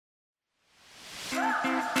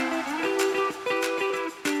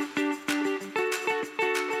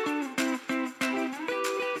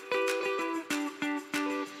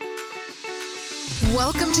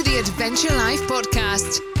Welcome to the Adventure Life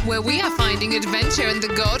Podcast, where we are finding adventure in the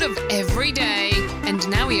God of every day. And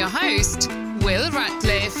now your host, Will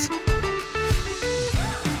Ratcliffe.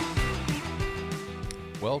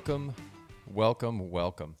 Welcome, welcome,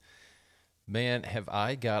 welcome. Man, have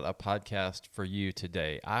I got a podcast for you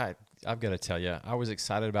today. I've got to tell you, I was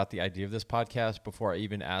excited about the idea of this podcast before I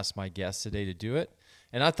even asked my guests today to do it.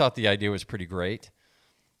 And I thought the idea was pretty great.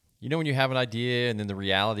 You know when you have an idea and then the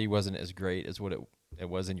reality wasn't as great as what it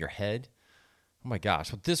was in your head? Oh my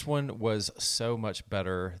gosh. Well, this one was so much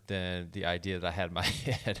better than the idea that I had in my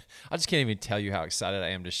head. I just can't even tell you how excited I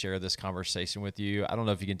am to share this conversation with you. I don't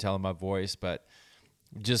know if you can tell in my voice, but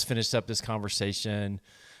just finished up this conversation.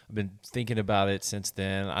 I've been thinking about it since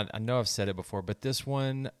then. I know I've said it before, but this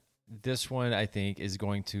one I think is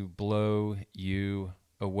going to blow you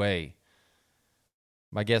away.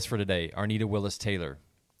 My guest for today, Arnita Willis Taylor.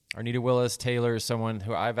 Arnita Willis Taylor is someone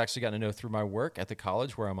who I've actually gotten to know through my work at the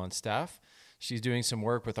college where I'm on staff. She's doing some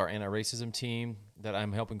work with our anti-racism team that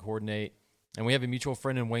I'm helping coordinate. And we have a mutual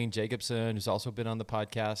friend in Wayne Jacobson who's also been on the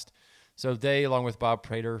podcast. So they, along with Bob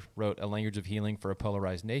Prater, wrote A Language of Healing for a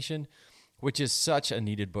Polarized Nation, which is such a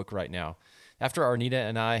needed book right now. After Arnita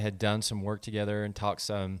and I had done some work together and talked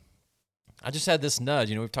some, I just had this nudge.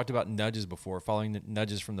 You know, we've talked about nudges before, following the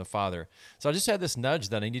nudges from the Father. So I just had this nudge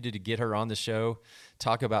that I needed to get her on the show,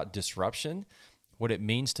 talk about disruption, what it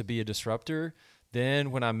means to be a disruptor. Then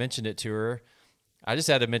when I mentioned it to her, I just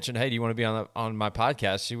had to mention, hey, do you want to be on my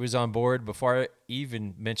podcast? She was on board before I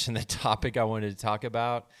even mentioned the topic I wanted to talk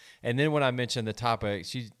about. And then when I mentioned the topic,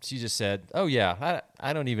 she just said, oh yeah,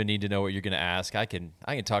 I don't even need to know what you're going to ask. I can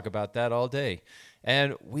talk about that all day.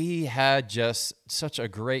 And we had just such a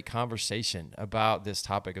great conversation about this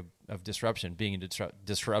topic of disruption, being a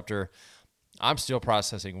disruptor. I'm still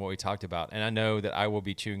processing what we talked about. And I know that I will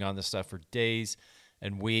be chewing on this stuff for days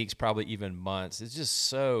and weeks, probably even months. It's just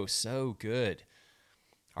so good.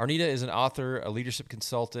 Arnita is an author, a leadership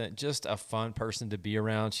consultant, just a fun person to be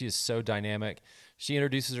around. She is so dynamic. She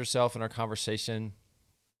introduces herself in our conversation.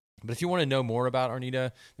 But if you want to know more about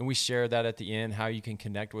Arnita, then we share that at the end, how you can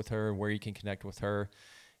connect with her and where you can connect with her.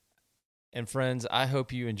 And friends, I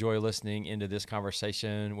hope you enjoy listening into this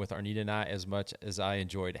conversation with Arnita and I as much as I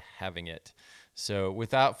enjoyed having it. So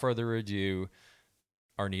without further ado,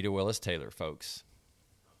 Arnita Willis Taylor, folks.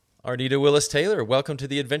 Arnita Willis Taylor, welcome to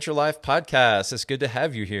the Adventure Life Podcast. It's good to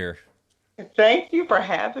have you here. Thank you for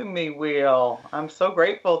having me, Will. I'm so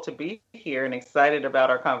grateful to be here and excited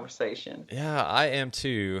about our conversation. Yeah, I am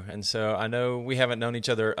too. And so I know we haven't known each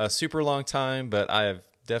other a super long time, but I have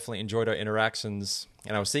definitely enjoyed our interactions.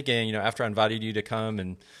 And I was thinking, you know, after I invited you to come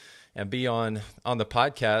and be on the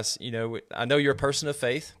podcast, you know, I know you're a person of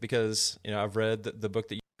faith because, you know, I've read the book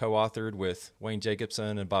that you co-authored with Wayne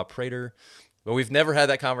Jacobson and Bob Prater, but we've never had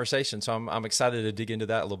that conversation. So I'm excited to dig into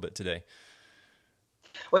that a little bit today.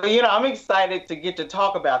 Well, you know, I'm excited to get to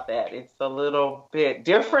talk about that. It's a little bit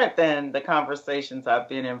different than the conversations I've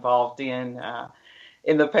been involved in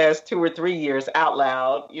the past 2 or 3 years out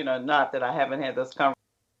loud. You know, not that I haven't had those conversations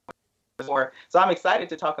before. So I'm excited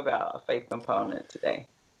to talk about a faith component today.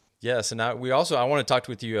 Yes, and I want to talk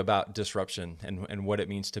with you about disruption and what it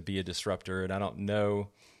means to be a disruptor. And I don't know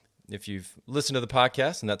if you've listened to the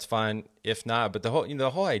podcast, and that's fine if not. But the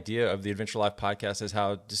whole idea of the Adventure Life Podcast is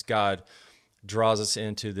how just God draws us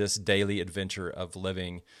into this daily adventure of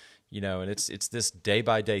living, you know, and it's this day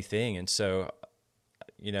by day thing. And so,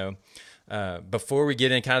 you know, before we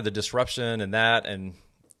get in kind of the disruption and that, and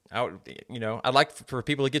I'd like for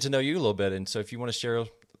people to get to know you a little bit. And so if you want to share,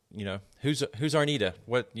 you know, who's Arnita,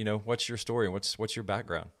 what's your story? What's your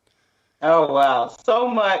background? Oh, wow. So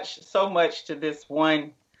much to this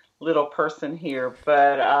one little person here.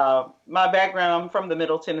 But my background, I'm from the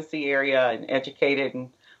Middle Tennessee area and educated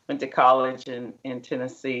and went to college in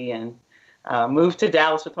Tennessee and moved to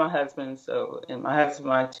Dallas with my husband. And my husband and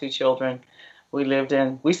my 2 children,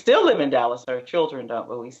 we still live in Dallas. Our children don't,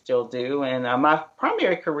 but we still do. And my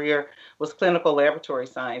primary career was clinical laboratory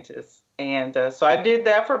scientist. And so I did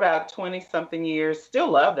that for about 20-something years.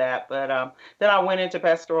 Still love that. But then I went into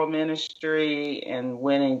pastoral ministry and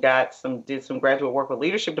went and did some graduate work with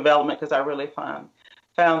leadership development because I really found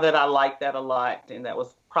that I liked that a lot. And that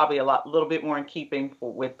was probably a little bit more in keeping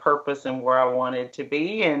with purpose and where I wanted to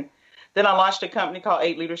be. And then I launched a company called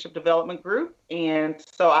 8 Leadership Development Group. And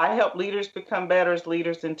so I help leaders become better as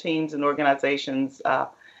leaders in teams and organizations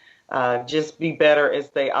just be better as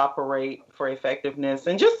they operate for effectiveness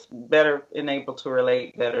and just better and able to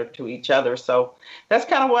relate better to each other. So that's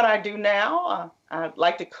kind of what I do now. I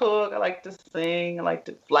like to cook. I like to sing. I like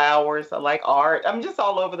to flowers. I like art. I'm just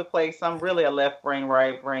all over the place. I'm really a left brain,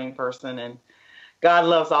 right brain person. And God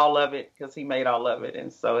loves all of it because he made all of it.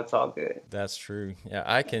 And so it's all good. That's true. Yeah,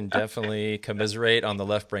 I can definitely commiserate on the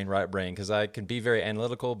left brain, right brain, because I can be very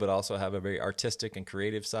analytical, but also have a very artistic and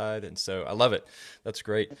creative side. And so I love it. That's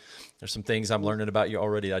great. There's some things I'm learning about you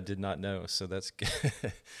already I did not know. So that's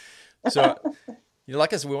good. So,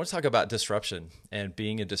 like I said, we want to talk about disruption and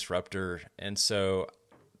being a disruptor. And so,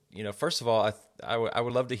 first of all, I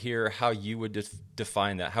would love to hear how you would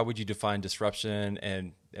define that. How would you define disruption,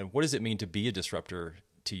 and what does it mean to be a disruptor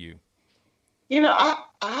to you?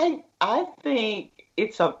 I think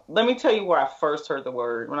let me tell you where I first heard the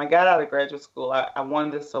word. When I got out of graduate school, I won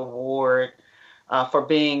this award for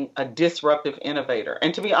being a disruptive innovator.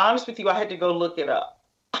 And to be honest with you, I had to go look it up.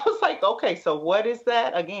 I was like, okay, so what is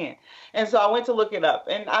that again? And so I went to look it up.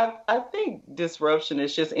 And I think disruption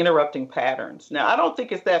is just interrupting patterns. Now, I don't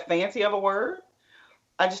think it's that fancy of a word.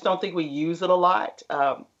 I just don't think we use it a lot.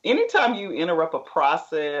 Anytime you interrupt a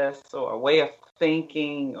process or a way of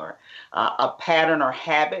thinking or a pattern or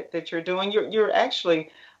habit that you're doing, you're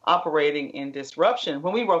actually operating in disruption.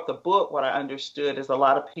 When we wrote the book, what I understood is a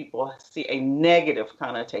lot of people see a negative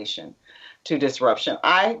connotation to disruption.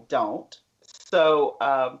 I don't.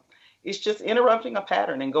 So it's just interrupting a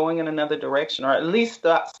pattern and going in another direction, or at least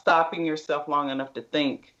stopping yourself long enough to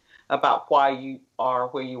think about why you are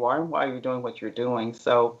where you are and why you're doing what you're doing.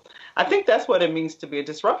 So I think that's what it means to be a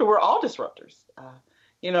disruptor. We're all disruptors.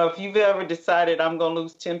 If you've ever decided I'm going to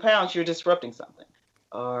lose 10 pounds, you're disrupting something.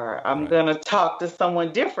 Or I'm going to talk to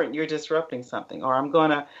someone different, you're disrupting something. Or I'm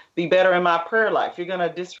going to be better in my prayer life, you're going to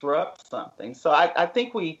disrupt something. So I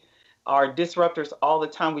think we are disruptors all the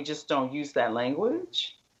time. We just don't use that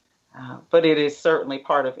language. But it is certainly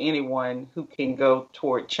part of anyone who can go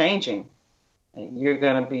toward changing. You're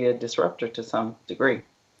going to be a disruptor to some degree.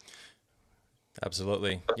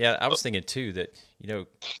 Absolutely. Yeah, I was thinking too that,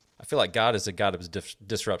 I feel like God is a God of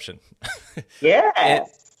disruption.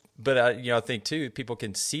 Yes. But I think too, people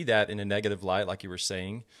can see that in a negative light, like you were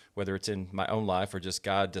saying, whether it's in my own life or just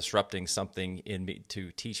God disrupting something in me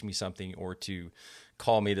to teach me something or to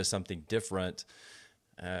call me to something different.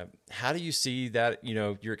 How do you see that,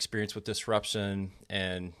 your experience with disruption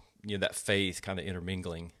and, that faith kind of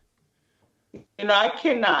intermingling? I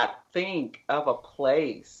cannot think of a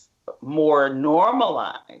place more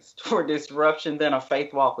normalized for disruption than a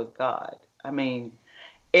faith walk with God. I mean,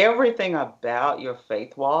 everything about your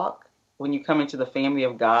faith walk, when you come into the family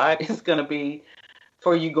of God, is going to be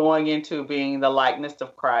for you going into being the likeness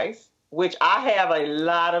of Christ, which I have a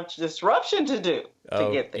lot of disruption to do to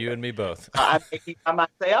get there. You and me both. I speak by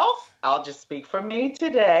myself. I'll just speak for me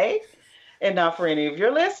today and not for any of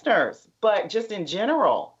your listeners. But just in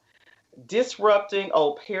general, disrupting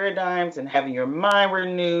old paradigms and having your mind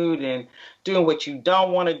renewed and doing what you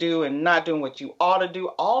don't want to do and not doing what you ought to do,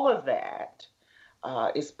 all of that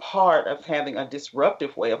is part of having a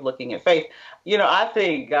disruptive way of looking at faith. I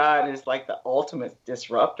think God is like the ultimate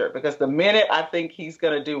disruptor, because the minute I think he's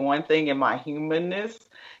going to do one thing in my humanness,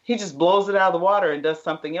 he just blows it out of the water and does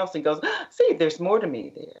something else and goes, see, there's more to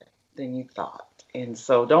me there than you thought. And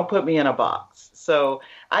so don't put me in a box. So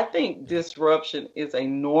I think disruption is a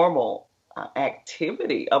normal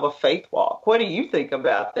activity of a faith walk. What do you think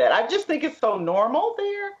about that? I just think it's so normal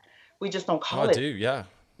there. We just don't call it. I do, yeah.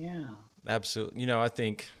 Yeah. Absolutely. If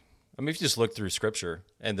you just look through scripture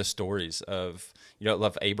and the stories of,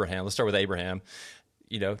 love Abraham. Let's start with Abraham.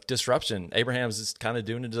 Disruption. Abraham's just kind of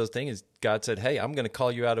doing his thing. Is God said, hey, I'm going to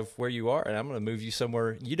call you out of where you are and I'm going to move you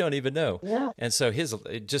somewhere you don't even know. Yeah. And so his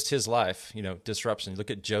life, disruption.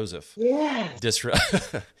 Look at Joseph. Yes.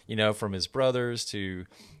 From his brothers to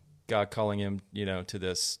God calling him, to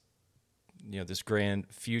this, this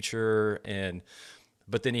grand future.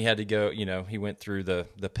 But then he had to go, he went through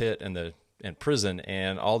the pit and prison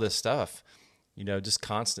and all this stuff, just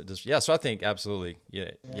constant. So I think absolutely.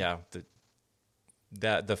 Yeah.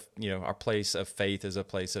 Our place of faith is a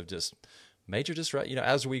place of just major disruption.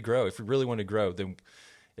 As we grow, if we really want to grow, then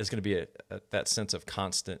it's going to be that sense of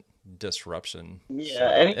constant disruption.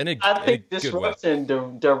 Yeah. So, I think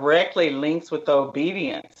disruption directly links with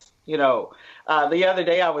obedience. The other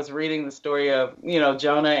day I was reading the story of,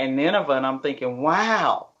 Jonah and Nineveh, and I'm thinking,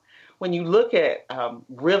 wow, when you look at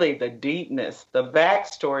really the deepness, the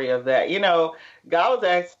backstory of that, God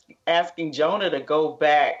was asking Jonah to go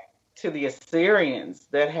back to the Assyrians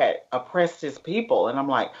that had oppressed his people. And I'm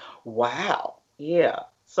like, wow, yeah.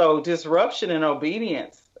 So disruption and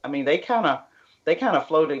obedience, I mean, they kind of they kind of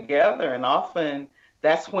flow together. And often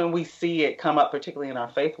that's when we see it come up, particularly in our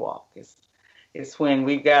faith walk. It's when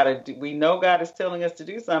we know God is telling us to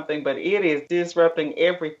do something, but it is disrupting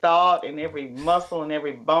every thought and every muscle and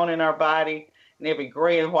every bone in our body and every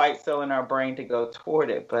gray and white cell in our brain to go toward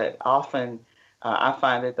it. But often I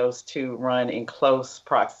find that those two run in close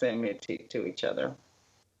proximity to each other.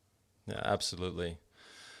 Yeah, absolutely.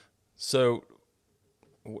 So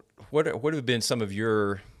what have been some of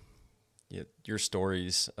your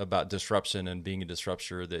stories about disruption and being a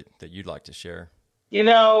disruptor that you'd like to share?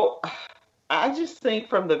 I just think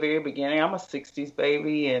from the very beginning, I'm a 60s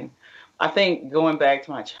baby, and I think going back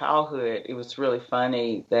to my childhood, it was really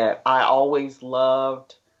funny that I always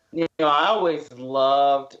loved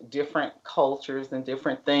different cultures and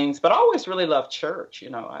different things, but I always really loved church.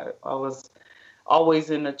 I was always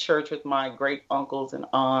in the church with my great uncles and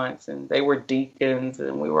aunts, and they were deacons,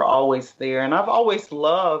 and we were always there. And I've always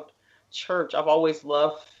loved church. I've always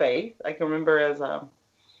loved faith. I can remember as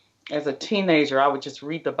a teenager, I would just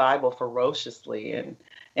read the Bible ferociously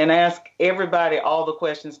and ask everybody all the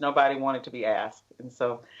questions nobody wanted to be asked. And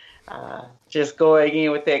so just going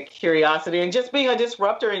in with that curiosity and just being a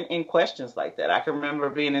disruptor in questions like that. I can remember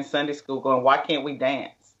being in Sunday school going, why can't we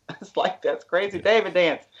dance? It's like, that's crazy. David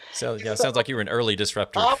dance. Sounds like you were an early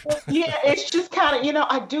disruptor. Yeah, it's just kind of,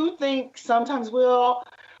 I do think sometimes, Will,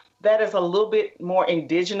 that is a little bit more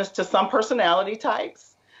indigenous to some personality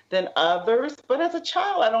types than others. But as a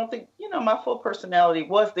child, I don't think, my full personality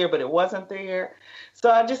was there, but it wasn't there.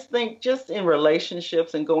 So I just think just in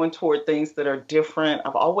relationships and going toward things that are different,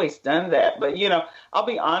 I've always done that. But, I'll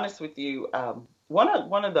be honest with you.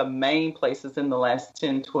 One of the main places in the last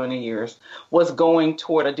 10, 20 years was going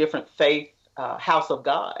toward a different faith, house of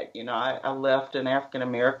God. I left an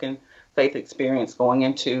African-American faith experience going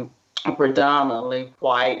into a predominantly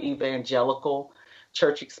white evangelical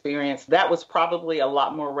church experience. That was probably a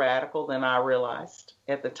lot more radical than I realized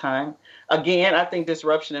at the time. Again, I think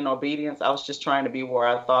disruption and obedience, I was just trying to be where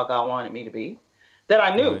I thought God wanted me to be, that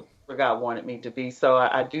I knew where God wanted me to be. So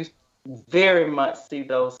I do very much see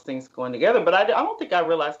those things going together. But I don't think I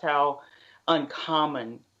realized how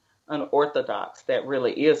uncommon, unorthodox that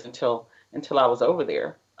really is until I was over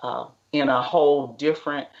there in a whole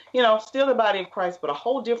different, still the body of Christ, but a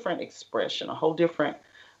whole different expression, a whole different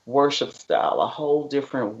worship style, a whole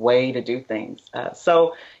different way to do things.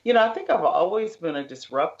 So I think I've always been a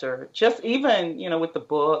disruptor, just even, with the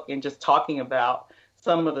book and just talking about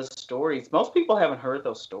some of the stories. Most people haven't heard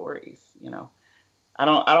those stories. I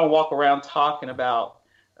don't walk around talking about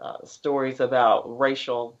stories about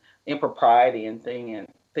racial impropriety and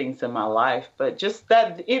things in my life, but just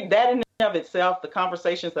that in and of itself, the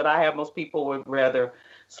conversations that I have, most people would rather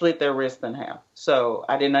slit their wrist than have. So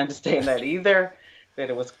I didn't understand that either, that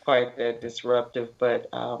it was quite that disruptive. But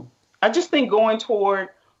I just think going toward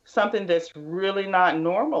something that's really not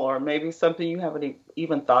normal, or maybe something you haven't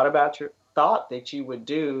even thought that you would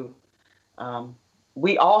do.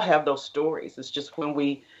 We all have those stories. It's just when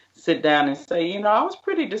we sit down and say, I was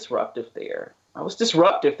pretty disruptive there. I was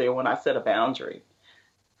disruptive there when I set a boundary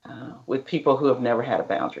with people who have never had a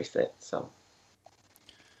boundary set. So,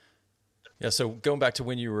 yeah. So going back to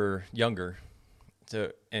when you were younger,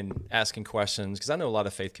 and asking questions, because I know a lot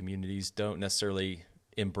of faith communities don't necessarily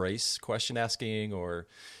embrace question asking, or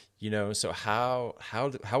so how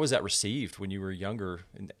was that received when you were younger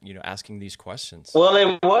and asking these questions? Well,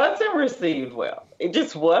 it wasn't received well. It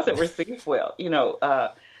just wasn't received well.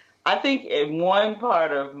 I think in one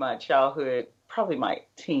part of my childhood, probably my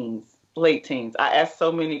late teens, I asked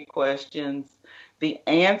so many questions. The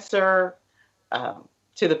answer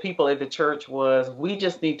to the people at the church was, we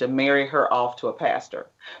just need to marry her off to a pastor,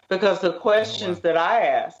 because the questions that I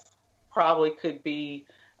asked probably could be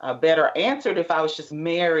better answered if I was just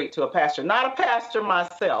married to a pastor, not a pastor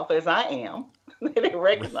myself, as I am. They didn't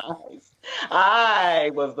recognize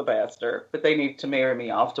I was the pastor, but they needed to marry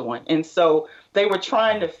me off to one. And so they were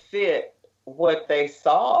trying to fit what they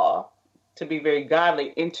saw to be very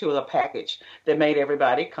godly into a package that made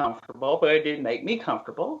everybody comfortable, but it didn't make me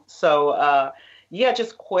comfortable. So,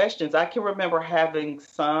 just questions. I can remember having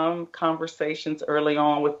some conversations early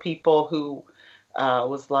on with people who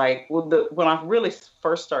was like, when I really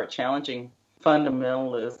first started challenging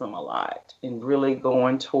fundamentalism a lot and really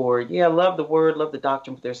going toward, love the word, love the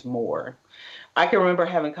doctrine, but there's more. I can remember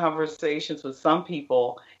having conversations with some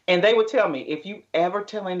people, and they would tell me, if you ever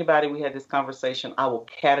tell anybody we had this conversation, I will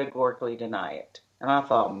categorically deny it. And I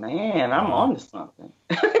thought, man, I'm on to something.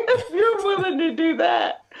 If you're willing to do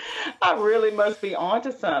that, I really must be on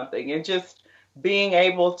to something. And just being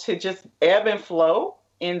able to just ebb and flow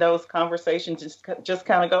in those conversations, just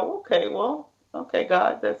kind of go, okay, well, okay,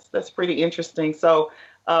 God, that's pretty interesting. So,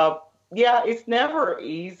 yeah, it's never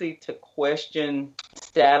easy to question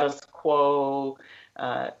status quo,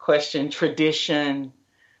 question tradition,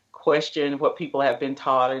 question what people have been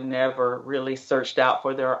taught and never really searched out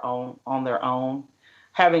for their own on their own.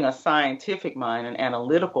 Having a scientific mind, an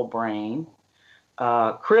analytical brain,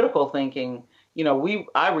 critical thinking.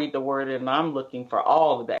 I read the word and I'm looking for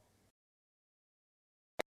all of that.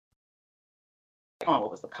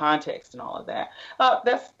 What was the context and all of that?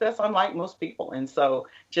 That's unlike most people, and so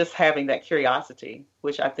just having that curiosity,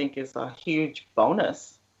 which I think is a huge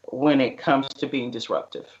bonus when it comes to being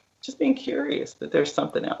disruptive, just being curious that there's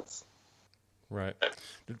something else. Right.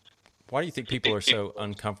 Why do you think people are so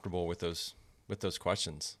uncomfortable with those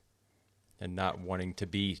questions and not wanting to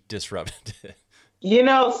be disrupted?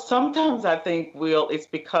 Sometimes I think, Will, it's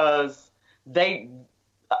because they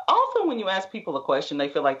often when you ask people a question, they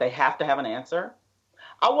feel like they have to have an answer.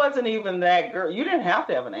 I wasn't even that girl. You didn't have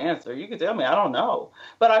to have an answer. You could tell me, I don't know.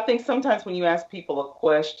 But I think sometimes when you ask people a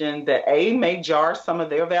question that A, may jar some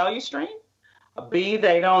of their value stream, B,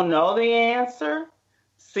 they don't know the answer,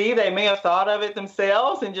 C, they may have thought of it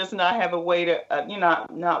themselves and just not have a way to,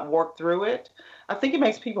 not work through it. I think it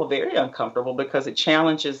makes people very uncomfortable because it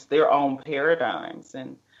challenges their own paradigms.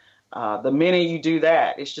 And the minute you do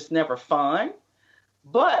that, it's just never fun.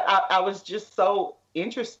 But I was just so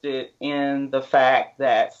interested in the fact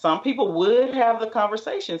that some people would have the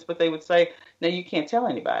conversations, but they would say, no, you can't tell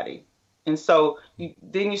anybody. And so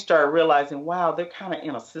then you start realizing, wow, they're kind of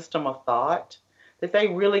in a system of thought that they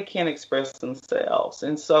really can't express themselves.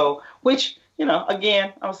 And so, which,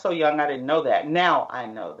 again, I was so young, I didn't know that. Now I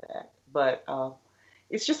know that. But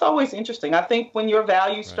it's just always interesting. I think when your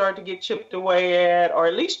values start to get chipped away at, or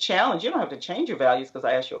at least challenged, you don't have to change your values because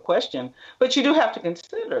I asked you a question, but you do have to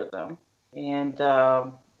consider them. And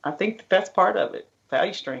I think that's part of it,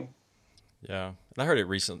 value stream. Yeah. And I heard it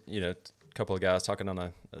recently, a couple of guys talking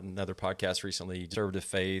on another podcast recently, conservative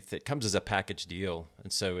faith, it comes as a package deal.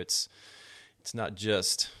 And so it's not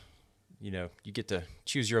just, you get to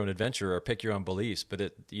choose your own adventure or pick your own beliefs, but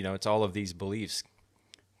it's all of these beliefs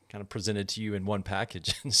kind of presented to you in one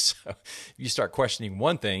package. And so if you start questioning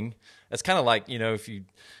one thing, that's kind of like, if you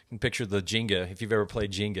can picture the Jenga, if you've ever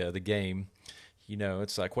played Jenga, the game,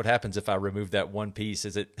 it's like, what happens if I remove that one piece?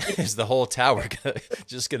 Is the whole tower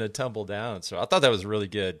just going to tumble down? So I thought that was a really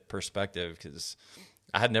good perspective because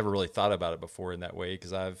I had never really thought about it before in that way.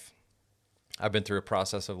 Because I've been through a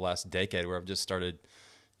process of the last decade where I've just started,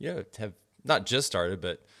 have not just started,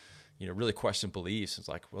 but really question beliefs. It's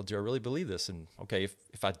like, well, do I really believe this? And okay,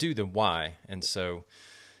 if I do, then why? And so,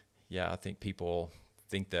 yeah, I think people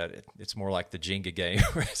think that it's more like the Jenga game.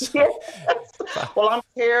 Well, I'm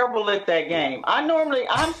terrible at that game.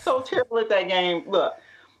 I'm so terrible at that game. Look,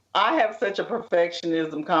 I have such a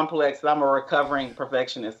perfectionism complex that I'm a recovering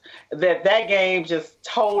perfectionist that game just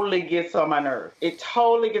totally gets on my nerve. It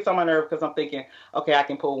totally gets on my nerve because I'm thinking, okay, I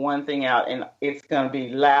can pull one thing out and it's going to be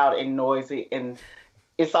loud and noisy and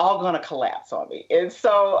it's all going to collapse on me. And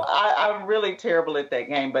so I'm really terrible at that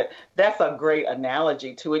game, but that's a great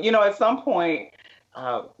analogy to it. At some point,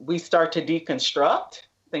 we start to deconstruct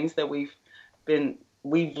things that we've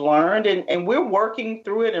learned and we're working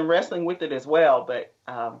through it and wrestling with it as well. But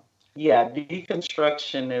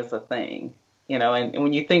deconstruction is a thing, and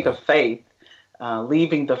when you think of faith,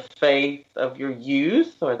 leaving the faith of your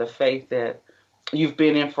youth or the faith that you've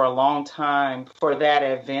been in for a long time for that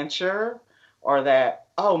adventure or that,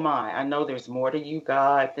 oh my, I know there's more to you,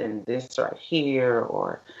 God, than this right here,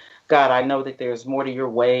 or God, I know that there's more to your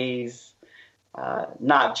ways.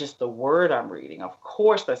 Not just the word I'm reading. Of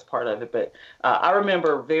course, that's part of it. But I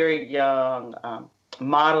remember very young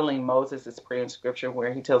modeling Moses' prayer in scripture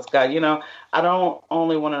where he tells God, I don't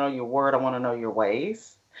only want to know your word, I want to know your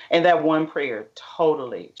ways. And that one prayer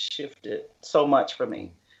totally shifted so much for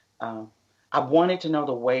me. I wanted to know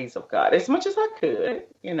the ways of God as much as I could,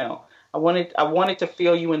 I wanted to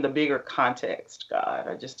feel you in the bigger context, God.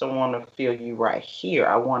 I just don't want to feel you right here.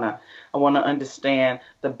 I want to understand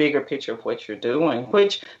the bigger picture of what you're doing,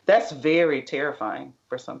 which that's very terrifying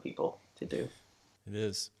for some people to do. It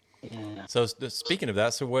is. Yeah. So speaking of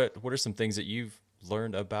that, so what are some things that you've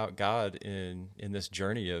learned about God in this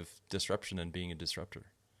journey of disruption and being a disruptor?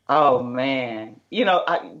 Oh man,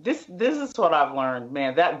 this is what I've learned,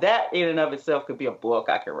 man. That in and of itself could be a book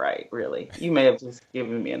I could write. Really, you may have just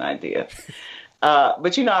given me an idea,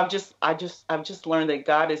 but I've just learned that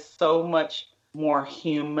God is so much more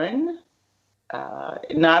human,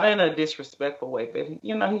 not in a disrespectful way, but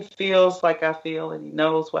He feels like I feel, and He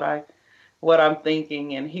knows what I'm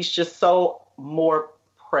thinking, and He's just so more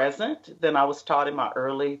present than I was taught in my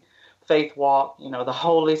early faith walk. The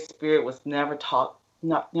Holy Spirit was never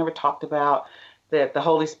talked about, that the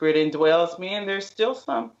Holy Spirit indwells me. And there's still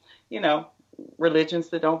some, religions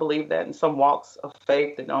that don't believe that, and some walks of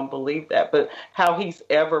faith that don't believe that. But how he's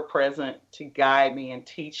ever present to guide me and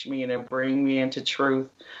teach me and to bring me into truth,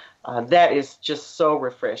 that is just so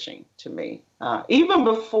refreshing to me. Even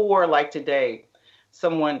before, like today,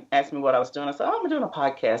 someone asked me what I was doing. I said, I'm doing a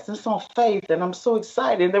podcast. It's on faith, and I'm so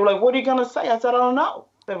excited. And they were like, what are you going to say? I said, I don't know.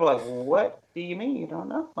 They were like, what do you mean you don't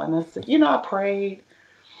know? And I said, I prayed.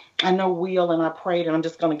 I know Will, and I prayed, and I'm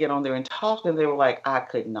just going to get on there and talk. And they were like, I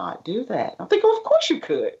could not do that. I'm thinking, well, of course you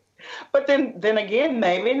could. But then again,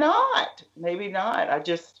 maybe not. Maybe not.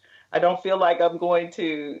 I don't feel like I'm going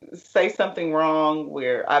to say something wrong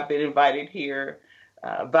where I've been invited here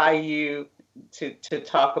by you to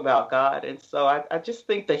talk about God. And so I just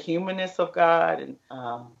think the humanness of God and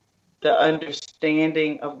the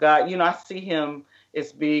understanding of God, I see him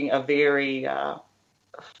as being a very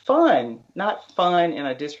fun, not fun in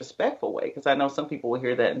a disrespectful way, because I know some people will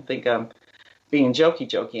hear that and think I'm being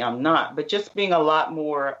jokey. I'm not, but just being a lot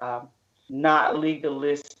more not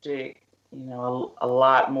legalistic, a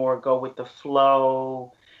lot more go with the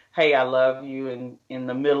flow. Hey, I love you in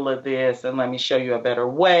the middle of this, and let me show you a better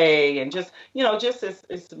way. And just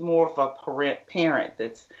it's more of a parent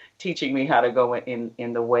that's teaching me how to go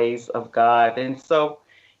in the ways of God. And so,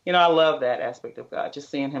 I love that aspect of God,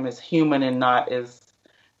 just seeing him as human and not as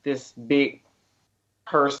this big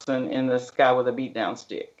person in the sky with a beat down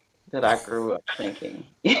stick that I grew up thinking.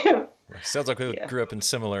 Sounds like we grew up in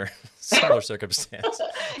similar circumstances.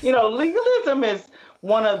 Legalism is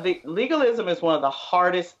one of the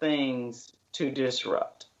hardest things to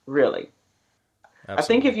disrupt, really. Absolutely. I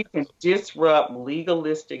think if you can disrupt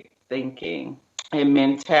legalistic thinking and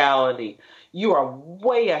mentality, you are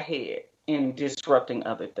way ahead in disrupting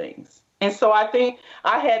other things. And so I think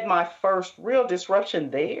I had my first real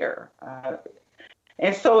disruption there.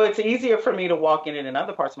 And so it's easier for me to walk in it in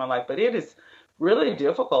other parts of my life, but it is really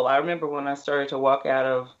difficult. I remember when I started to walk out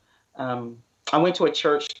of, I went to a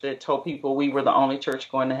church that told people we were the only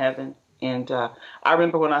church going to heaven. And I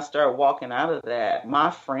remember when I started walking out of that,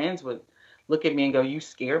 my friends would look at me and go, you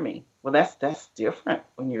scare me. Well, that's different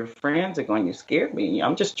when your friends are going, you scared me.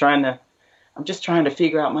 I'm just trying to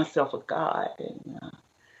figure out myself with God. And,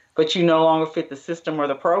 but you no longer fit the system or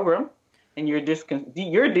the program, and you're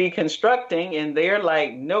deconstructing, and they're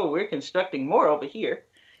like, no, we're constructing more over here,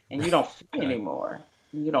 and you don't fit anymore.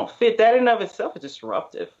 You don't fit. That in of itself is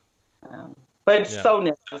disruptive, but it's so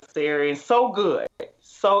necessary and so good.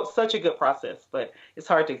 Such a good process, but it's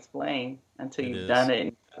hard to explain until you've done it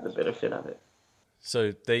and you have the benefit of it.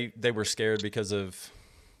 So they were scared because of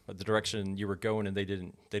the direction you were going, and they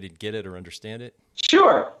didn't get it or understand it?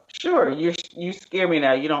 Sure. You scare me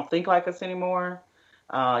now. You don't think like us anymore.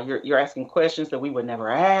 You're asking questions that we would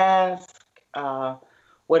never ask.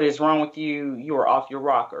 What is wrong with you? You are off your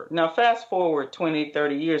rocker. Now, fast forward 20,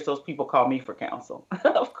 30 years, those people call me for counsel,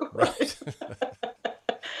 of course. Right.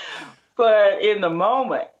 But in the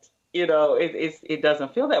moment, it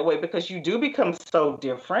doesn't feel that way, because you do become so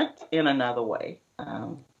different in another way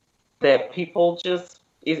that people just,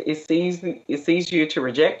 it's easier to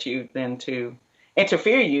reject you than to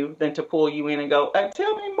interfere you, than to pull you in and go,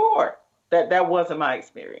 tell me more. That wasn't my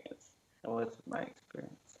experience.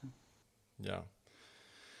 Yeah.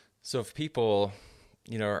 So if people,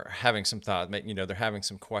 are having some thought, they're having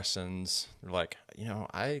some questions, they're like,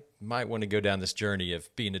 I might want to go down this journey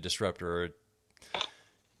of being a disruptor, or,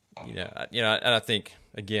 and I think,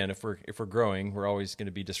 again, if we're growing, we're always going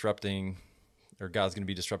to be disrupting, or God's going to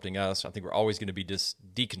be disrupting us. I think we're always going to be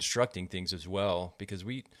deconstructing things as well, because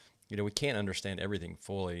we can't understand everything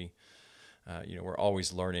fully. We're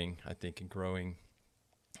always learning, I think, and growing.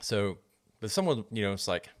 So, but someone, it's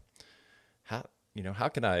like, how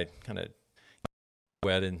can I kind of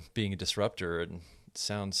wet in being a disruptor? And it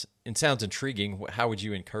sounds intriguing. How would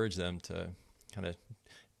you encourage them to kind of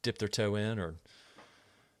dip their toe in, or?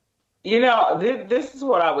 This is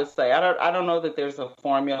what I would say. I don't know that there's a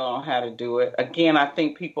formula on how to do it. Again, I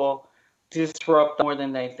think people disrupt more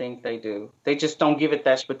than they think they do. They just don't give it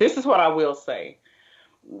that. But this is what I will say.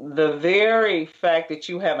 The very fact that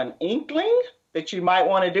you have an inkling that you might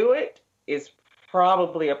want to do it is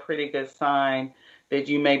probably a pretty good sign that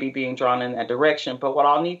you may be being drawn in that direction. But what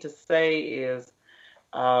I'll need to say is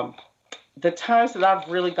the times that I've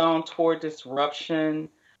really gone toward disruption,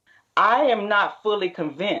 I am not fully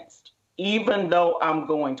convinced, even though I'm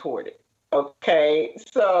going toward it. Okay,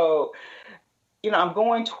 so, I'm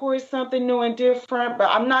going towards something new and different, but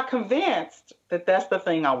I'm not convinced that that's the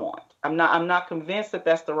thing I want. I'm not convinced that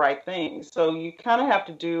that's the right thing. So you kind of have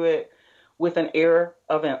to do it with an air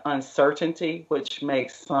of an uncertainty, which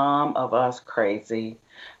makes some of us crazy.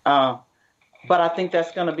 But I think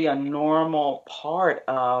that's going to be a normal part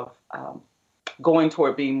of going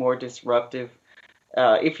toward being more disruptive.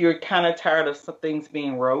 If you're kind of tired of some things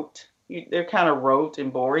being rote, they're kind of rote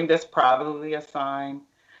and boring, that's probably a sign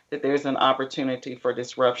that there's an opportunity for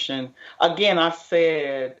disruption. Again, I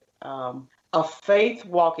said a faith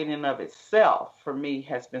walk in and of itself for me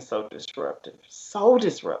has been so disruptive, so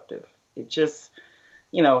disruptive. It just,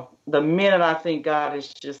 the minute I think God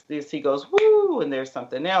is just this, he goes, woo, and there's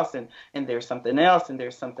something else, and there's something else, and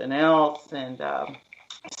there's something else. And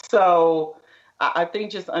so I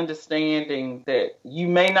think just understanding that you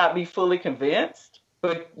may not be fully convinced,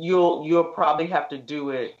 but you'll probably have to do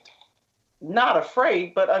it not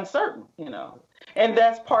afraid, but uncertain, And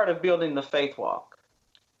that's part of building the faith walk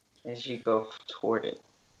as you go toward it.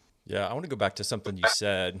 Yeah, I want to go back to something you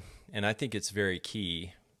said, and I think it's very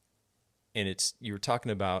key. And you were talking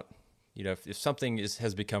about, if something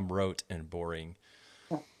has become rote and boring,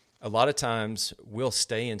 a lot of times we'll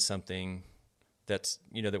stay in something that's,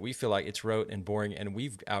 that we feel like it's rote and boring and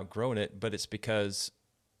we've outgrown it, but it's because,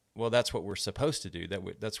 well, that's what we're supposed to do.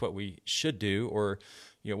 That's what we should do. Or,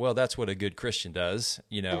 well, that's what a good Christian does,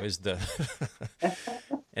 is the,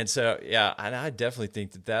 and so, yeah, and I definitely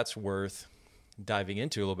think that that's worth diving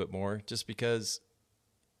into a little bit more, just because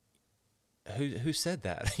who said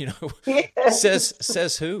that, Yes.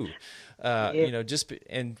 says who, Yeah.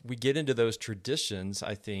 and we get into those traditions,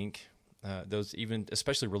 I think, those even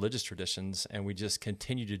especially religious traditions, and we just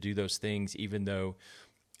continue to do those things even though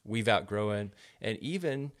we've outgrown, and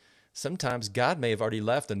even sometimes God may have already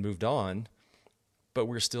left and moved on, but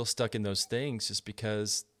we're still stuck in those things just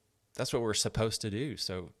because that's what we're supposed to do.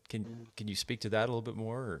 So can you speak to that a little bit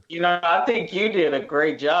more? Or? I think you did a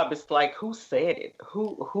great job. It's like, who said it?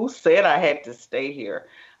 Who said I had to stay here?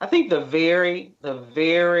 I think the very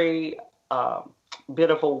bit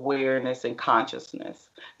of awareness and consciousness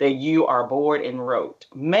that you are bored and rote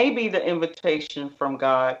may be the invitation from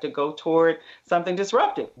God to go toward something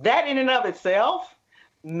disruptive. That in and of itself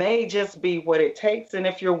may just be what it takes. And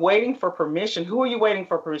if you're waiting for permission, who are you waiting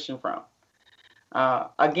for permission from?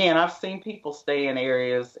 Again, I've seen people stay in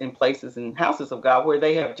areas, in places, in houses of God where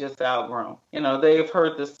they have just outgrown. They've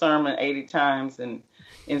heard the sermon 80 times, and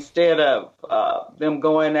instead of them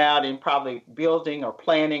going out and probably building or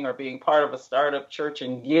planning or being part of a startup church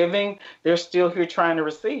and giving, they're still here trying to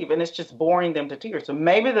receive, and it's just boring them to tears. So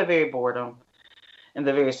maybe the very boredom and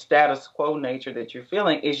the very status quo nature that you're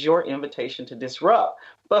feeling is your invitation to disrupt.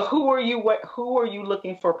 But who are you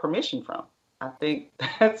looking for permission from? I think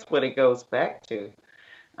that's what it goes back to.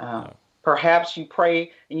 Perhaps you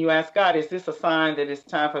pray and you ask God, is this a sign that it's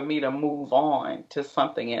time for me to move on to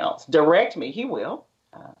something else? Direct me. He will.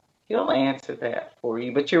 He'll answer that for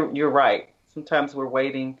you. But you're right. Sometimes we're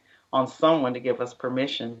waiting on someone to give us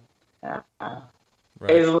permission.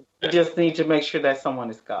 Right. We just need to make sure that someone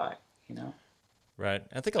is God. Right.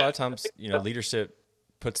 I think a lot of times, leadership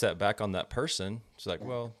puts that back on that person. It's like,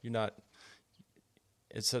 well, you're not.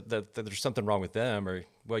 It's that there's something wrong with them, or,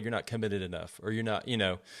 well, you're not committed enough, or you're not,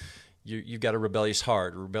 you've got a rebellious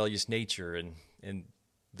heart, a rebellious nature. And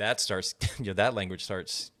that starts, that language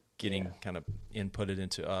starts getting kind of inputted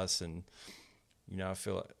into us. And,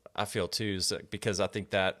 I feel too, is that because I think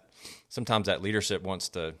that sometimes that leadership wants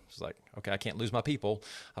to, it's like, okay, I can't lose my people.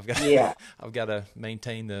 I've got to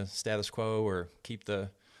maintain the status quo, or keep the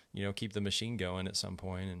machine going at some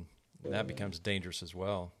point. And that becomes dangerous as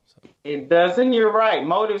well. So. It does, and you're right.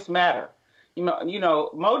 Motives matter.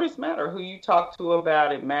 Motives matter. Who you talk to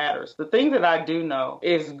about it matters. The thing that I do know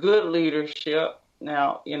is good leadership.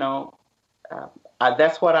 Now,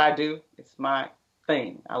 that's what I do. It's my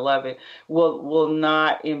thing. I love it. Will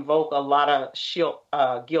not invoke a lot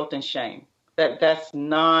of guilt and shame. That's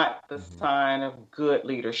not the sign of good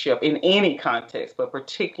leadership in any context, but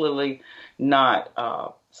particularly not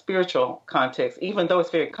spiritual context, even though it's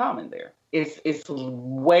very common there. It's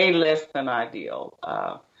way less than ideal.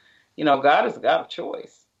 God is a God of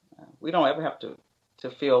choice. We don't ever have to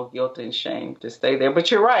feel guilt and shame to stay there. But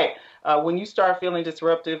you're right. When you start feeling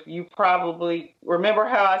disruptive, you probably remember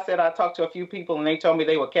how I said I talked to a few people and they told me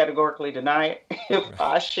they would categorically deny it if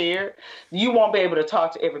I shared. You won't be able to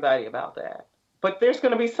talk to everybody about that. But there's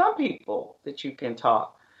going to be some people that you can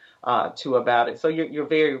talk to about it. So you're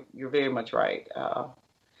very much right.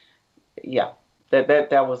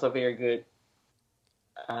 That was a very good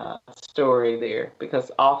story there,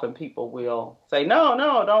 because often people will say, no,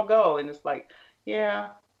 don't go. And it's like, yeah.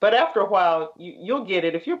 But after a while, you'll get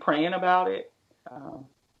it if you're praying about it.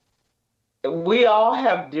 We all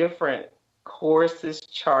have different courses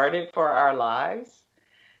charted for our lives.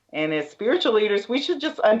 And as spiritual leaders, we should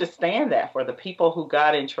just understand that for the people who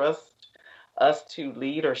God entrusts us to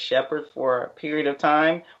lead or shepherd for a period of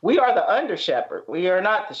time, we are the under shepherd. We are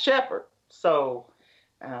not the shepherd. So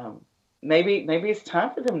maybe it's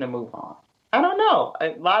time for them to move on. I don't know.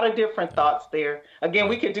 A lot of different thoughts there. Again,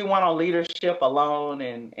 we could do one on leadership alone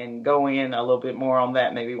and go in a little bit more on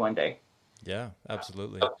that maybe one day. Yeah,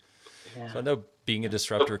 absolutely. Yeah. So I know being a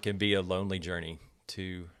disruptor can be a lonely journey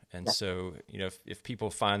too. And so, if people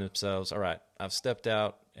find themselves, all right, I've stepped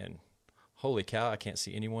out and holy cow, I can't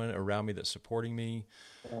see anyone around me that's supporting me.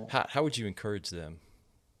 How would you encourage them?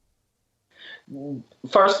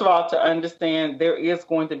 First of all, to understand there is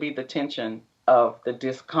going to be the tension of the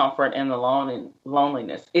discomfort and the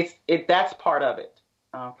loneliness. That's part of it.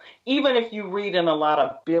 Even if you read in a lot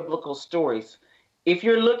of biblical stories, if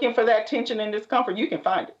you're looking for that tension and discomfort, you can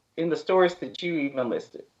find it in the stories that you even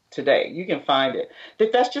listed today. You can find it.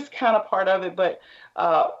 That's just kind of part of it. But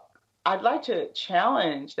I'd like to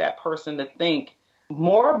challenge that person to think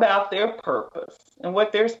more about their purpose and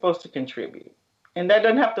what they're supposed to contribute. And that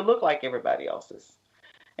doesn't have to look like everybody else's.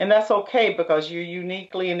 And that's okay because you're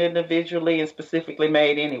uniquely and individually and specifically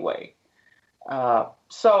made anyway.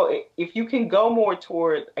 So if you can go more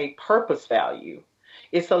toward a purpose value,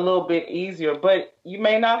 it's a little bit easier, but you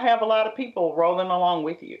may not have a lot of people rolling along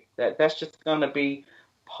with you. That's just going to be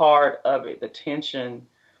part of it. The tension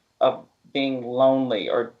of being lonely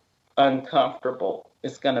or uncomfortable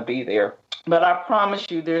is going to be there. But I promise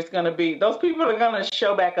you, there's going to be, those people are going to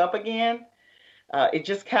show back up again. It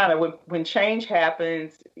just kind of, when change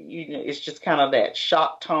happens, it's just kind of that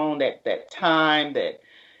shock tone, that time that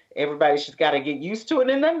everybody's just got to get used to it.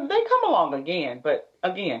 And then they come along again. But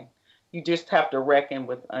again, you just have to reckon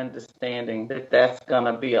with understanding that that's going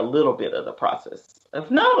to be a little bit of the process,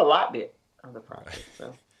 if not a lot bit of the process.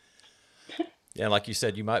 So. Yeah, like you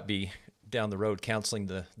said, you might be down the road counseling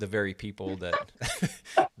the very people that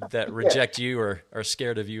that reject you or are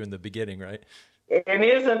scared of you in the beginning, right? And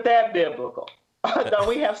isn't that biblical? No,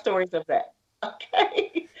 we have stories of that.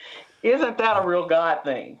 Okay. Isn't that a real God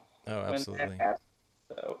thing? Oh, absolutely.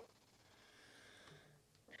 So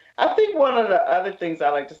I think one of the other things I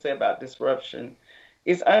like to say about disruption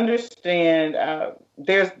is understand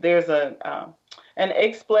there's an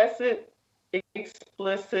explicit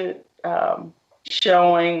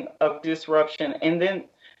showing of disruption, and then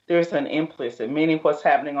there's an implicit, meaning what's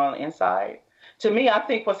happening on the inside. To me, I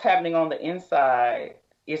think what's happening on the inside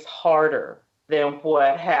is harder than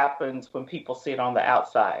what happens when people sit on the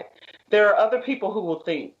outside. There are other people who will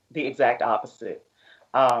think the exact opposite.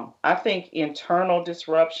 I think internal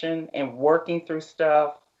disruption and working through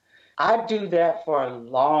stuff, I do that for a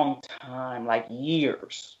long time, like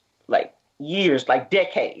years, like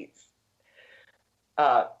decades.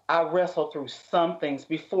 I wrestle through some things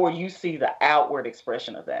before you see the outward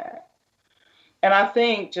expression of that. And I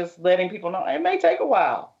think just letting people know, it may take a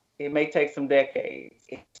while. It may take some decades.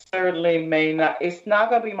 It certainly may not. It's not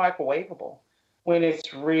going to be microwavable when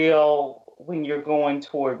it's real, when you're going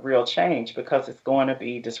toward real change, because it's going to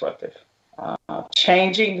be disruptive.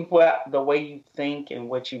 Changing the way you think and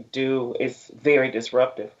what you do is very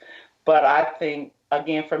disruptive. But I think,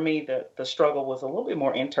 again, for me, the struggle was a little bit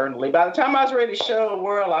more internally. By the time I was ready to show the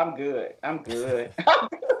world, I'm good.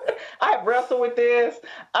 I have wrestled with this.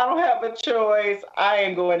 I don't have a choice. I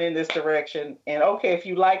am going in this direction. And okay, if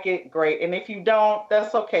you like it, great. And if you don't,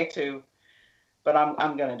 that's okay too. But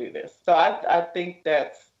I'm going to do this. So I think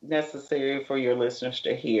that's necessary for your listeners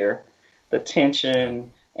to hear. The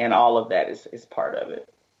tension and all of that is part of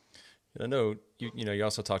it. I know you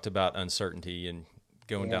also talked about uncertainty and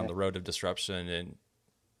going down the road of disruption, and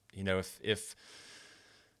if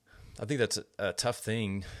I think that's a tough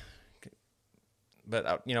thing. But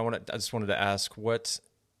I just wanted to ask what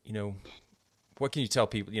can you tell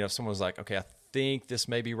people? If someone's like, okay, I think this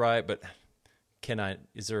may be right, but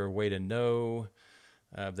is there a way to know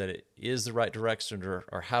that it is the right direction,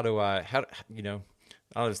 or how do I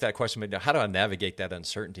I don't know if that question, but how do I navigate that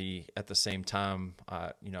uncertainty at the same time?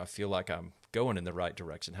 I feel like I'm going in the right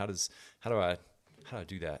direction. How do I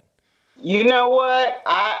do that? You know what?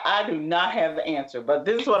 I do not have the answer, but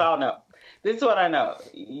this is what I'll know. This is what I know.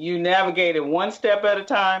 You navigate it one step at a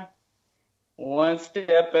time,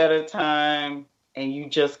 and you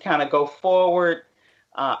just kind of go forward.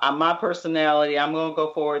 My personality, I'm going to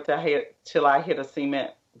go forward till I hit a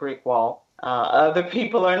cement brick wall. Other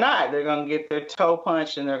people are not. They're going to get their toe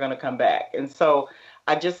punched and they're going to come back. And so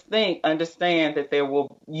I just understand that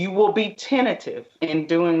you will be tentative in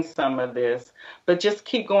doing some of this, but just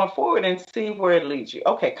keep going forward and see where it leads you.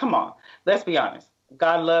 Okay, come on. Let's be honest.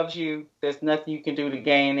 God loves you. There's nothing you can do to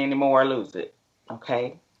gain anymore or lose it.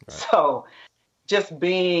 Okay? Right. So just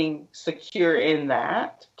being secure in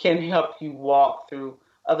that can help you walk through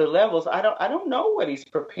other levels. I don't know what he's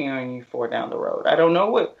preparing you for down the road. I don't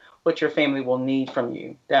know what your family will need from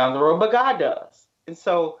you down the road, but God does. And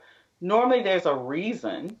so normally there's a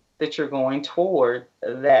reason that you're going toward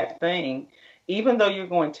that thing, even though you're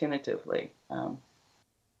going tentatively.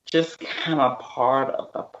 Just kind of part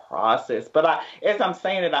of the process. But as I'm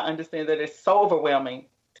saying it, I understand that it's so overwhelming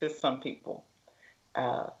to some people,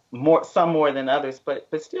 some more than others. But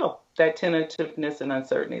still, that tentativeness and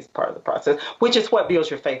uncertainty is part of the process, which is what builds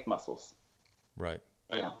your faith muscles. Right.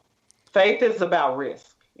 Yeah. Faith is about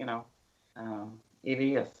risk. It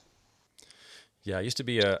is. Yeah, I used to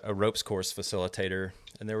be a ropes course facilitator,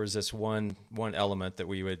 and there was this one element that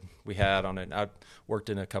we had on it. I worked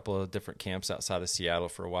in a couple of different camps outside of Seattle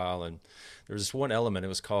for a while, and there was this one element. It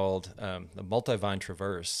was called the multi-vine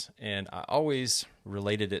traverse, and I always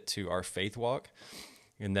related it to our faith walk.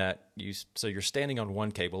 In that you're standing on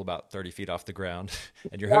one cable about 30 feet off the ground,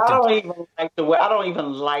 and you're hooked. I don't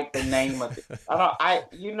even like the name of it.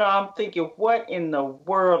 I'm thinking, what in the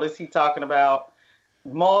world is he talking about?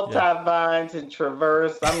 Multi-vines and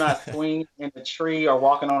traverse. I'm not swinging in a tree or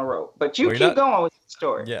walking on a rope. But keep going with the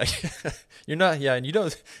story. Yeah, you're not. Yeah, and you're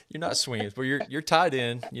not swinging. But you're tied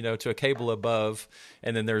in, to a cable above,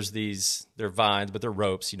 and then they're vines, but they're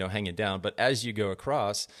ropes, hanging down. But as you go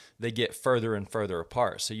across, they get further and further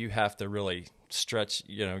apart. So you have to really stretch,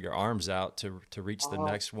 your arms out to reach the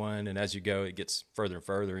next one. And as you go, it gets further and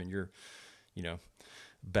further, and you're,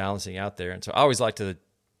 balancing out there. And so I always like to,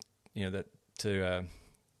 to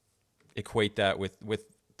equate that with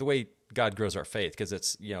the way God grows our faith, because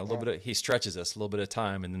it's a little bit he stretches us a little bit of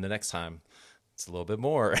time, and then the next time it's a little bit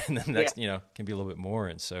more, and then the next can be a little bit more.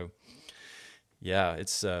 And so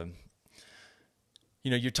it's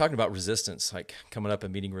you're talking about resistance, like coming up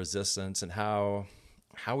and meeting resistance, and how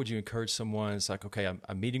would you encourage someone? It's like, okay,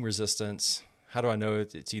 I'm meeting resistance. How do I know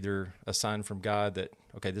it's either a sign from God that,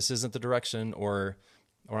 okay, this isn't the direction, or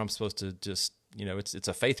I'm supposed to just it's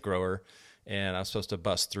a faith grower, and I'm supposed to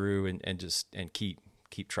bust through and keep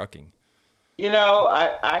trucking.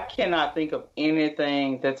 I cannot think of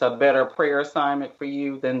anything that's a better prayer assignment for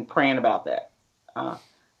you than praying about that.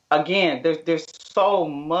 Again, there's so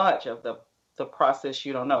much of the process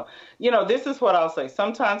you don't know. This is what I'll say.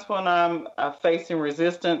 Sometimes when I'm facing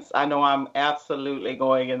resistance, I know I'm absolutely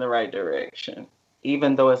going in the right direction,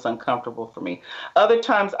 even though it's uncomfortable for me. Other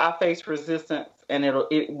times I face resistance, and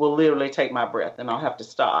it will literally take my breath, and I'll have to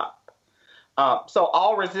stop. So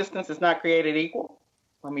all resistance is not created equal.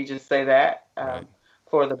 Let me just say that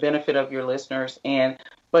for the benefit of your listeners.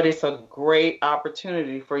 But it's a great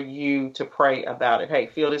opportunity for you to pray about it. Hey,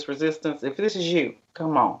 feel this resistance. If this is you,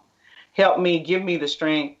 come on. Help me, give me the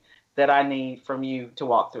strength that I need from you to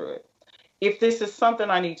walk through it. If this is something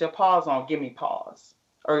I need to pause on, give me pause.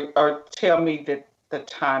 Or tell me that the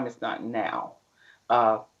time is not now.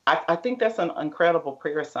 I think that's an incredible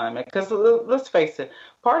prayer assignment, because let's face it,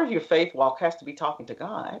 part of your faith walk has to be talking to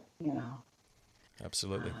God.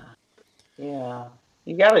 Absolutely. Yeah,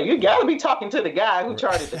 you gotta be talking to the guy who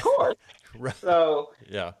charted the course. Right. So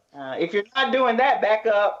if you're not doing that, back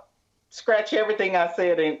up, scratch everything I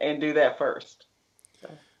said, and do that first.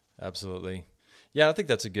 Absolutely. Yeah, I think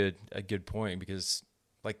that's a good point, because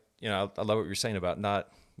I love what you're saying about not.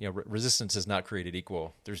 Resistance is not created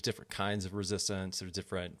equal. There's different kinds of resistance. There's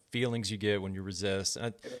different feelings you get when you resist.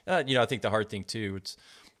 And I think the hard thing too, it's,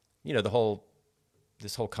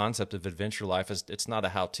 this whole concept of adventure life it's not a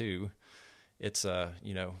how-to. It's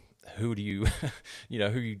who do you,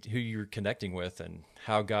 who you're connecting with, and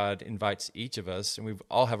how God invites each of us. And we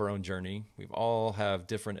all have our own journey. We all have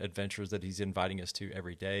different adventures that He's inviting us to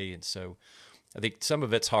every day. And so I think some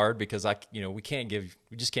of it's hard because we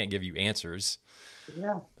just can't give you answers.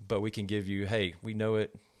 Yeah. But we can give you, hey, we know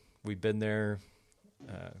it. We've been there.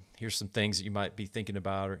 Here's some things that you might be thinking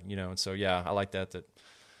about, and so, I like that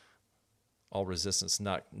all resistance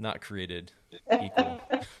not created equal.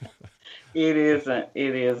 It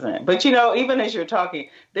isn't. But, even as you're talking,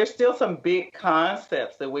 there's still some big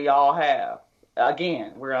concepts that we all have.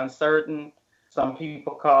 Again, we're uncertain. Some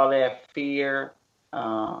people call that fear,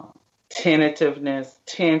 tentativeness,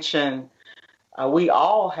 tension. We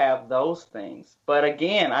all have those things. But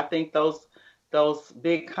again, I think those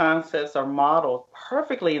big concepts are modeled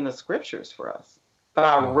perfectly in the scriptures for us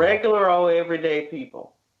by regular old everyday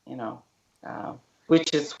people,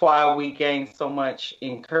 which is why we gain so much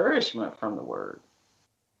encouragement from the word.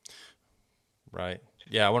 Right.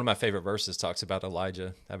 Yeah. One of my favorite verses talks about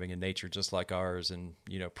Elijah having a nature just like ours, and,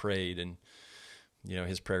 prayed, and,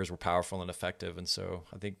 his prayers were powerful and effective. And so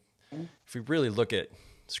I think if we really look at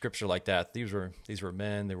scripture like that. These were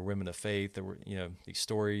men, they were women of faith. There were, these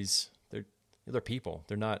stories, they're people.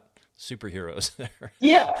 They're not superheroes.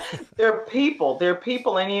 Yeah, they're people. They're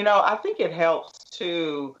people. And, I think it helps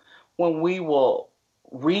too when we will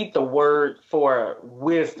read the word for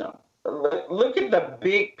wisdom. Look at the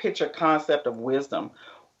big picture concept of wisdom.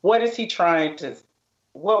 What wisdom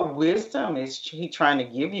is he trying to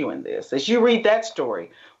give you in this? As you read that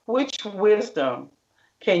story, which wisdom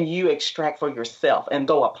can you extract for yourself and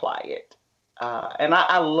go apply it? And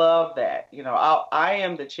I love that. I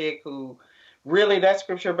am the chick who really, that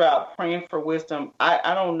scripture about praying for wisdom,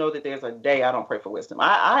 I don't know that there's a day I don't pray for wisdom.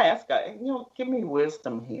 I ask God, give me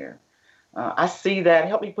wisdom here. I see that.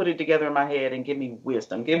 Help me put it together in my head and give me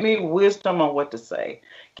wisdom. Give me wisdom on what to say.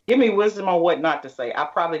 Give me wisdom on what not to say. I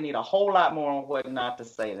probably need a whole lot more on what not to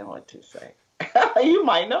say than what to say. You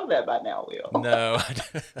might know that by now, Will. No,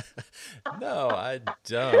 no, I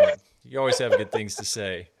don't. You always have good things to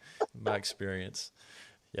say, in my experience.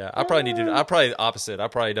 Yeah, I'm probably the opposite. I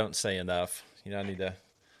probably don't say enough. I need to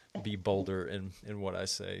be bolder in what I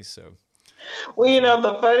say. So, well,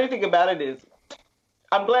 the funny thing about it is,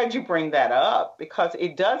 I'm glad you bring that up, because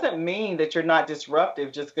it doesn't mean that you're not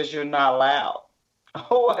disruptive just because you're not loud.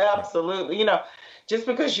 Oh, absolutely. Just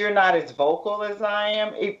because you're not as vocal as I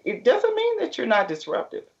am, it doesn't mean that you're not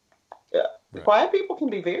disruptive. Right. Quiet people can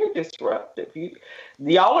be very disruptive.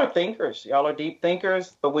 Y'all are thinkers. Y'all are deep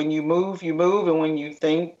thinkers. But when you move, you move. And when you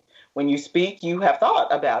think, when you speak, you have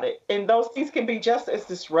thought about it. And those things can be just as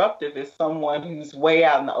disruptive as someone who's way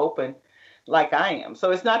out in the open like I am.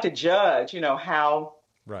 So it's not to judge, how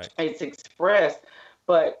it's expressed.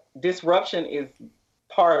 But disruption is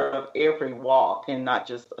part of every walk and not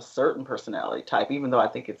just a certain personality type, even though I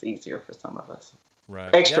think it's easier for some of us.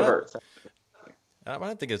 Right. Extroverts. Yeah,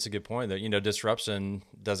 I think it's a good point that, disruption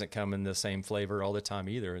doesn't come in the same flavor all the time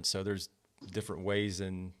either. And so there's different ways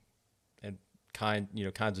and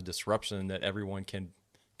kinds of disruption that everyone can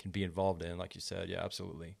be involved in, like you said. Yeah,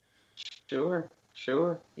 absolutely. Sure.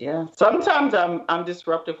 Yeah. Sometimes I'm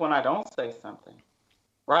disruptive when I don't say something.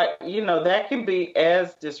 Right. That can be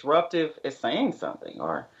as disruptive as saying something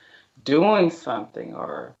or doing something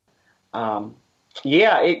or, you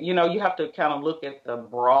have to kind of look at the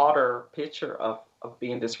broader picture of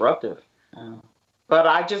being disruptive. But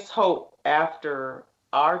I just hope after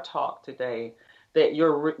our talk today that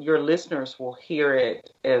your listeners will hear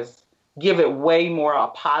it as give it way more a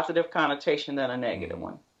positive connotation than a negative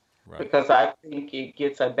one. Right. Because I think it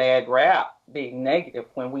gets a bad rap being negative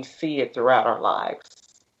when we see it throughout our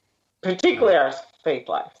lives. Particularly our faith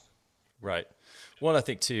lives. Right. Well, I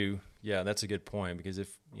think too, yeah, that's a good point, because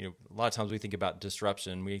if, a lot of times we think about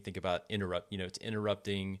disruption, we think about it's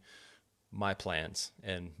interrupting my plans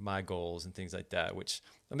and my goals and things like that, which,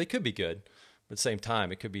 it could be good, but at the same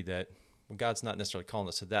time, it could be that God's not necessarily calling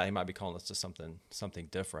us to that. He might be calling us to something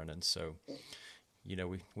different. And so,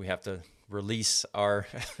 we have to release our,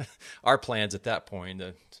 our plans at that point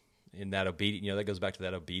in that obedience, that goes back to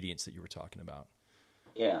that obedience that you were talking about.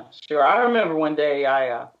 Yeah, sure. I remember one day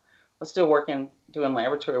I was still working, doing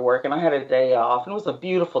laboratory work, and I had a day off, and it was a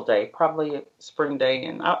beautiful day, probably a spring day.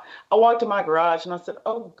 And I walked to my garage, and I said,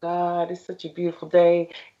 oh, God, it's such a beautiful day.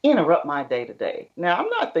 Interrupt my day today. Now, I'm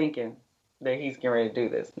not thinking that he's getting ready to do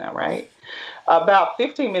this now, right? About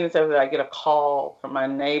 15 minutes after that, I get a call from my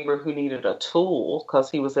neighbor who needed a tool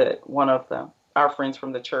because he was at one of our friends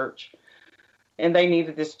from the church. And they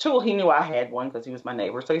needed this tool. He knew I had one because he was my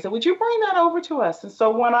neighbor. So he said, would you bring that over to us? And so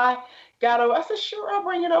when I got over, I said, sure, I'll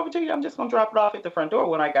bring it over to you. I'm just going to drop it off at the front door.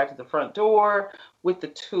 When I got to the front door with the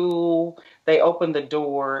tool, they opened the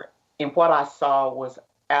door. And what I saw was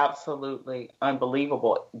absolutely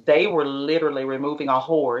unbelievable. They were literally removing a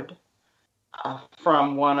hoard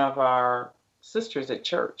from one of our sisters at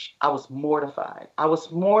church. I was mortified.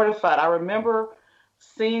 I remember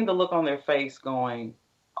seeing the look on their face going,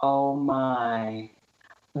 oh my,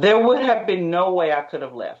 there would have been no way I could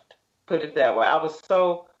have left, put it that way. I was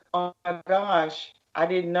so, oh my gosh, I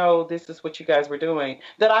didn't know this is what you guys were doing,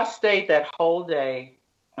 that I stayed that whole day,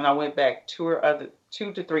 and I went back 2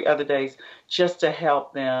 to 3 other days just to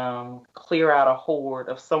help them clear out a hoard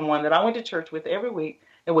of someone that I went to church with every week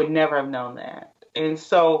and would never have known that. And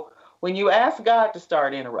so when you ask God to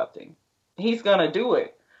start interrupting, he's going to do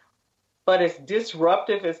it. But as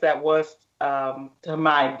disruptive as that was to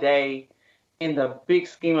my day, in the big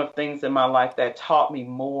scheme of things in my life, that taught me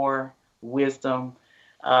more wisdom.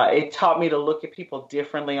 It taught me to look at people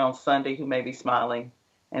differently on Sunday who may be smiling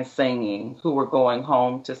and singing, who were going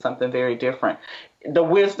home to something very different. The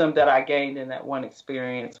wisdom that I gained in that one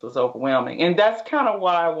experience was overwhelming. And that's kind of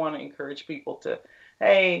why I want to encourage people to,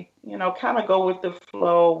 hey, kind of go with the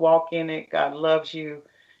flow, walk in it. God loves you.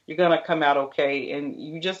 you're going to come out okay. And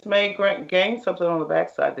you just may gain something on the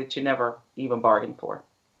backside that you never even bargained for.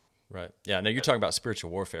 Right. Yeah. Now you're talking about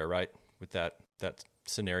spiritual warfare, right? With that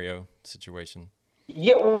scenario situation.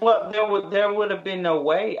 Yeah, well, there would have been no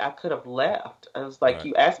way I could have left. I was like, Right.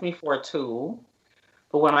 you asked me for a tool,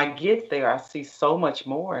 but when I get there, I see so much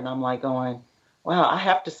more, and I'm like going, wow, I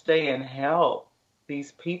have to stay and help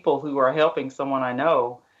these people who are helping someone I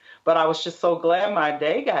know. But I was just so glad my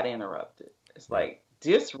day got interrupted. It's like,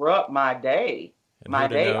 disrupt my day, And my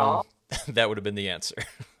who'd have day known off. that would have been the answer.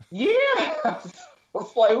 Yeah, it's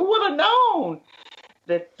like, who would have known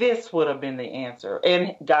that this would have been the answer?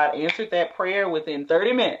 And God answered that prayer within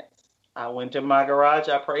 30 minutes. I went to my garage,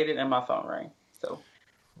 I prayed it, and my phone rang. So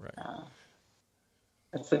Right.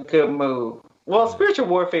 it's a good move. Well, spiritual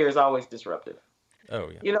warfare is always disruptive. Oh,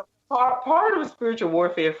 yeah. You know, part of spiritual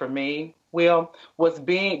warfare for me, Will, was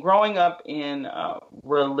growing up in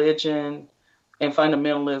religion and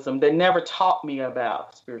fundamentalism that never taught me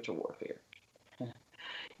about spiritual warfare.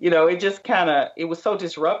 You know, it was so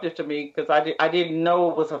disruptive to me because I didn't know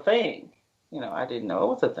it was a thing. You know, I didn't know it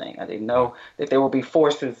was a thing. I didn't know that there would be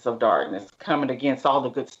forces of darkness coming against all the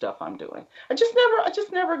good stuff I'm doing. I just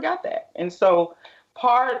never got that. And so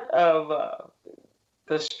part of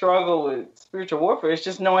the struggle with spiritual warfare is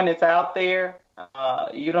just knowing it's out there.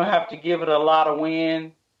 You don't have to give it a lot of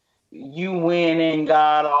win. You win in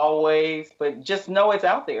God always, but just know it's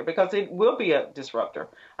out there because it will be a disruptor.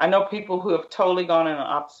 I know people who have totally gone in the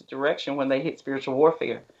opposite direction when they hit spiritual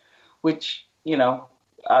warfare, which, you know,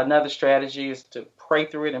 another strategy is to pray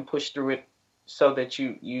through it and push through it so that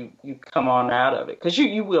you come on out of it, because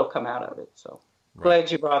you will come out of it. So glad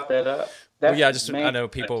you brought that up. Well, yeah, I know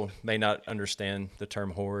people may not understand the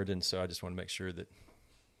term horde, and so I just want to make sure that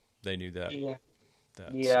they knew that.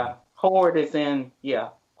 Yeah. Horde is in,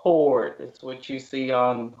 horde. It's what you see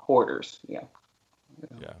on Hoarders. Yeah.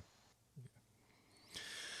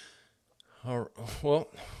 All right. Well,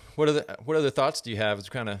 what other thoughts do you have as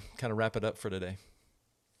we kind of wrap it up for today?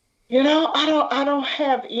 You know, I don't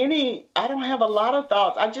have a lot of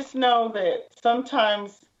thoughts. I just know that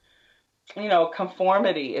sometimes, you know,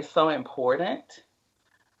 conformity is so important,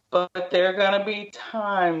 but there are going to be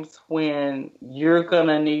times when you're going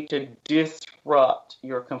to need to disrupt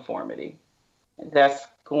your conformity. That's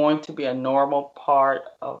going to be a normal part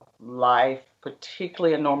of life,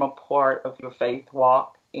 particularly a normal part of your faith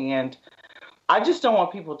walk. And I just don't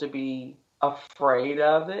want people to be afraid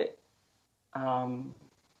of it.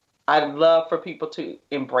 I'd love for people to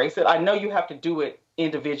embrace it. I know you have to do it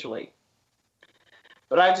individually,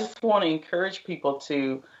 but I just want to encourage people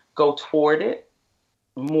to go toward it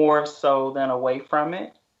more so than away from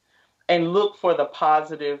it, and look for the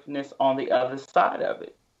positiveness on the other side of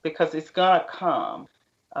it, because it's going to come.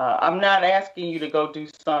 I'm not asking you to go do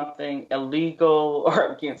something illegal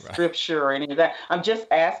or against scripture or any of that. I'm just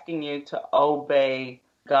asking you to obey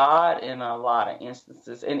God in a lot of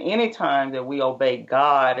instances. And anytime that we obey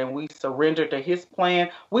God and we surrender to his plan,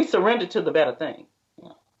 we surrender to the better thing.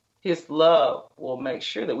 His love will make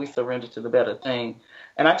sure that we surrender to the better thing.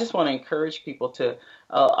 And I just want to encourage people to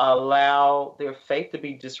allow their faith to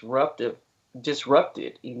be disrupted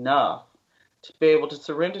enough to be able to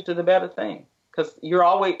surrender to the better thing. Because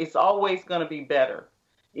it's always going to be better,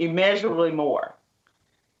 immeasurably more.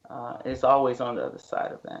 It's always on the other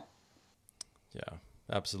side of that. Yeah,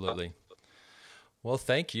 absolutely. Well,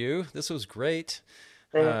 thank you. This was great.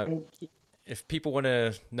 Thank you. If people want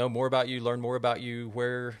to know more about you, learn more about you,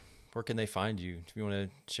 where can they find you? If you want to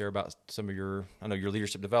share about some of your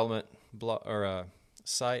leadership development blog or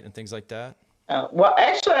site and things like that. Well,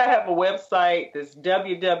 actually, I have a website that's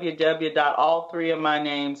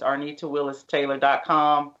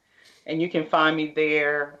www.all3ofmynames.arnitawillistaylor.com, and you can find me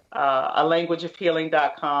there.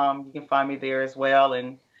 alanguageofhealing.com. You can find me there as well,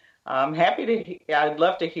 and I'm I'd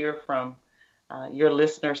love to hear from your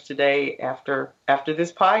listeners today after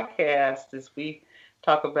this podcast, as we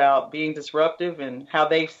talk about being disruptive and how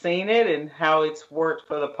they've seen it and how it's worked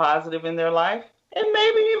for the positive in their life, and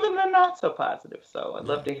maybe even the not so positive. So I'd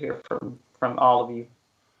love to hear from all of you.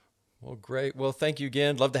 Well, great. Well, thank you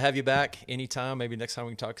again. Love to have you back anytime. Maybe next time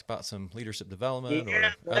we can talk about some leadership development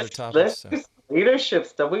or other topics. Let's do leadership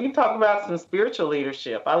stuff. We can talk about some spiritual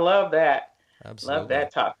leadership. I love that. Absolutely. Love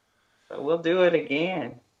that topic. So we'll do it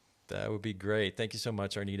again. That would be great. Thank you so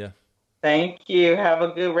much, Arnita. Thank you. Have a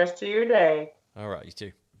good rest of your day. All right. You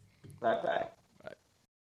too. Bye-bye. Bye.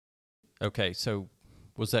 Okay. So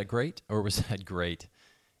was that great or was that great?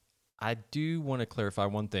 I do want to clarify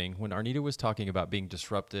one thing. When Arnita was talking about being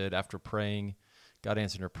disrupted after praying, God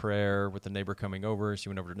answered her prayer with the neighbor coming over. She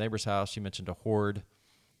went over to the neighbor's house. She mentioned a horde.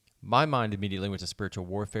 My mind immediately went to spiritual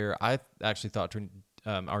warfare. I actually thought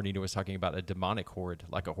Arnita was talking about a demonic horde,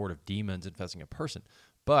 like a horde of demons infesting a person.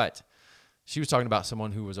 But she was talking about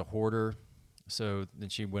someone who was a hoarder. So then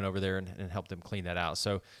she went over there and helped them clean that out.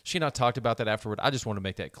 So she and I talked about that afterward. I just want to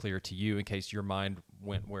make that clear to you in case your mind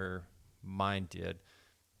went where mine did.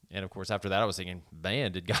 And, of course, after that, I was thinking,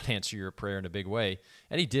 man, did God answer your prayer in a big way?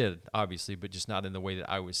 And he did, obviously, but just not in the way that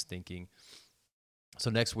I was thinking. So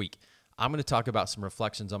next week, I'm going to talk about some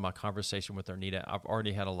reflections on my conversation with Arnita. I've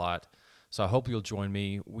already had a lot, so I hope you'll join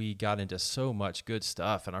me. We got into so much good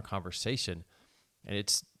stuff in our conversation, and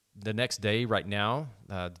it's the next day right now,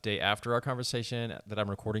 the day after our conversation that I'm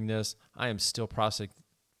recording this. I am still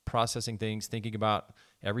processing things, thinking about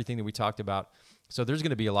everything that we talked about. So there's going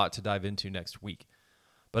to be a lot to dive into next week.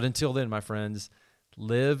 But until then, my friends,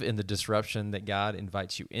 live in the disruption that God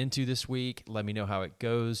invites you into this week. Let me know how it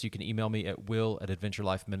goes. You can email me at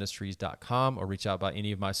will@adventurelifeministries.com or reach out by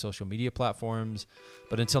any of my social media platforms.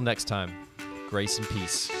 But until next time, grace and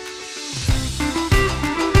peace.